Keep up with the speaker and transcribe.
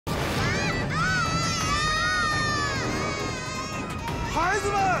子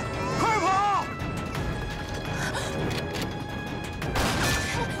们，快跑！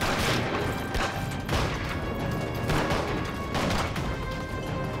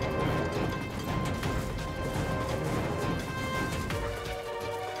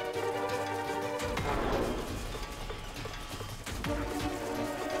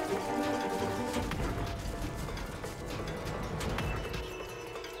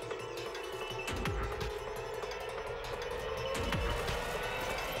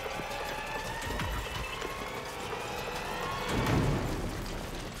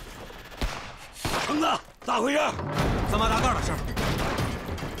 橙子，咋回事？三八大盖的事儿。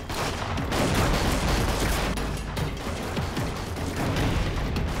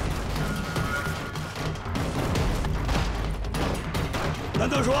难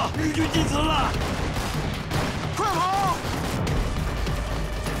道说日军进城了？快跑！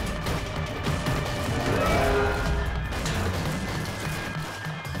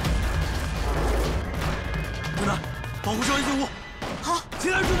队长，保护少爷进屋。好，其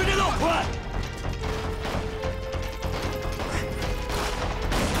他人准备战斗，快！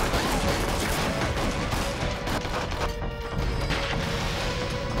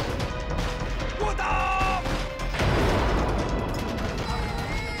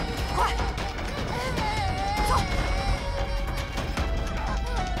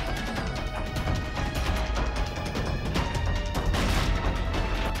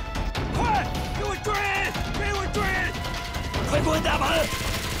 快关大门！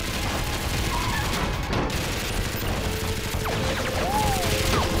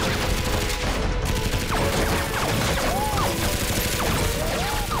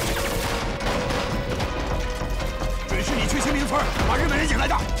准是你去清明村把日本人请来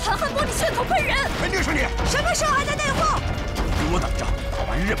的。韩寒波，你血口喷人！肯定是你！什么时候还在内讧？你给我等着，打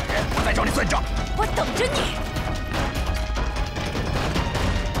完日本人，我再找你算账。我等着你！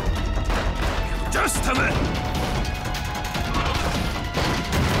打死他们！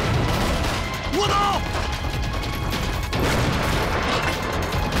 我倒！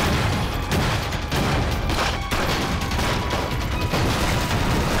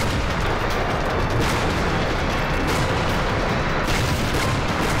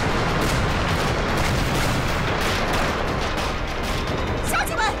乡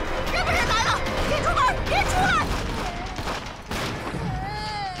亲们，日本人来了！别出门，别出来！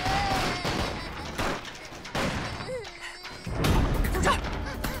从这儿。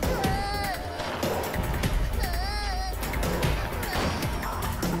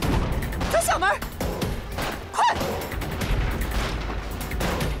 小门，快！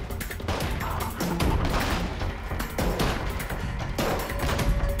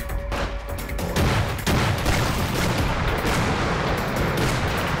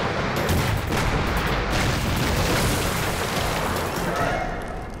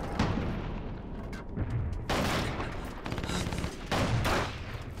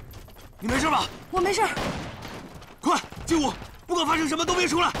你没事吧？我没事。快进屋，不管发生什么都别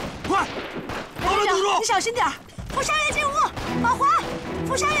出来！快！ 把门堵住！你小心点！副少爷进屋，宝华，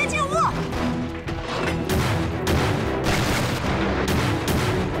副少爷进屋。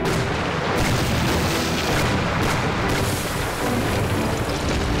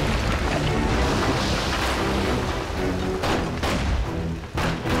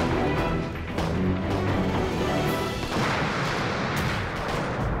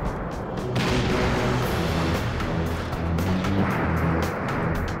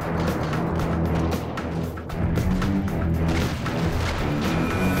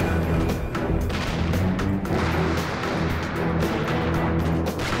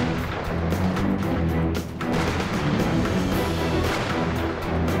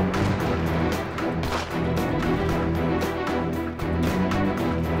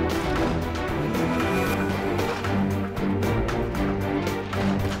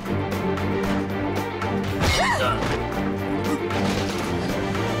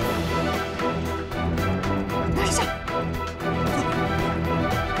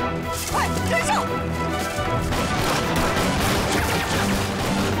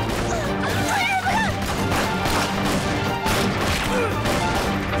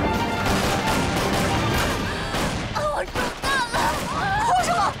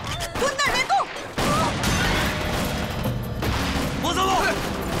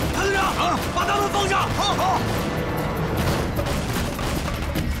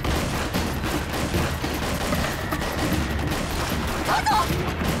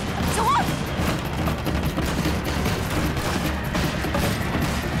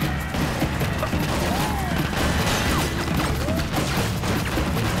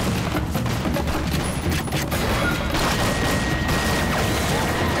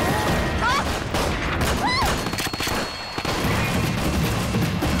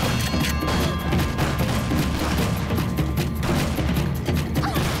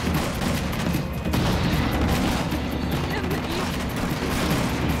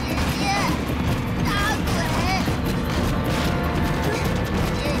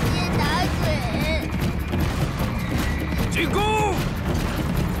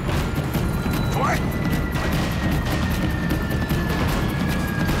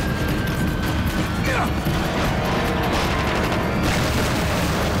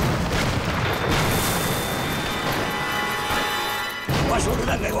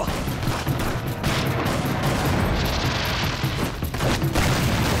给我！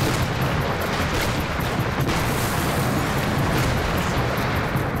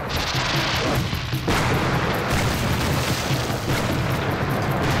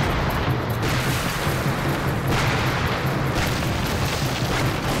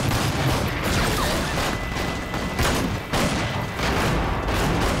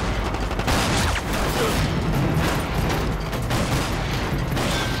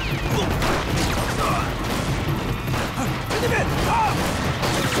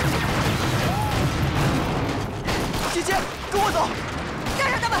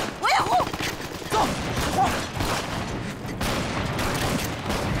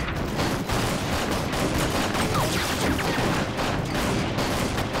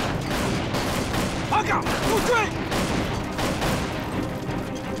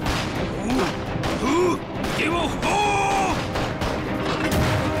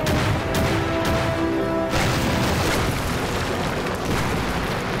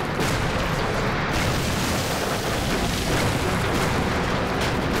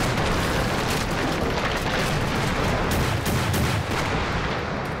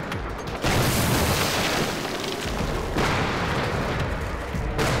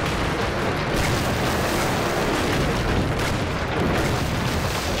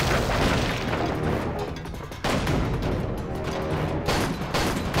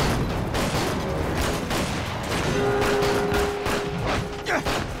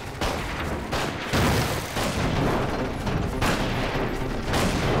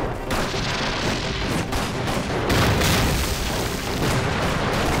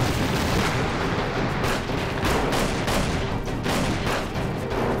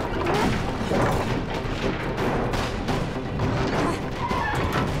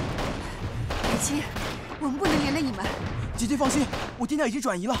姐姐放心，我电调已经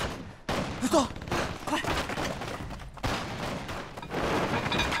转移了。走，快！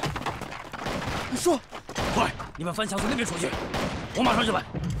说，快，你们翻墙从那边出去，我马上就来。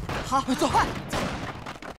好，走，快！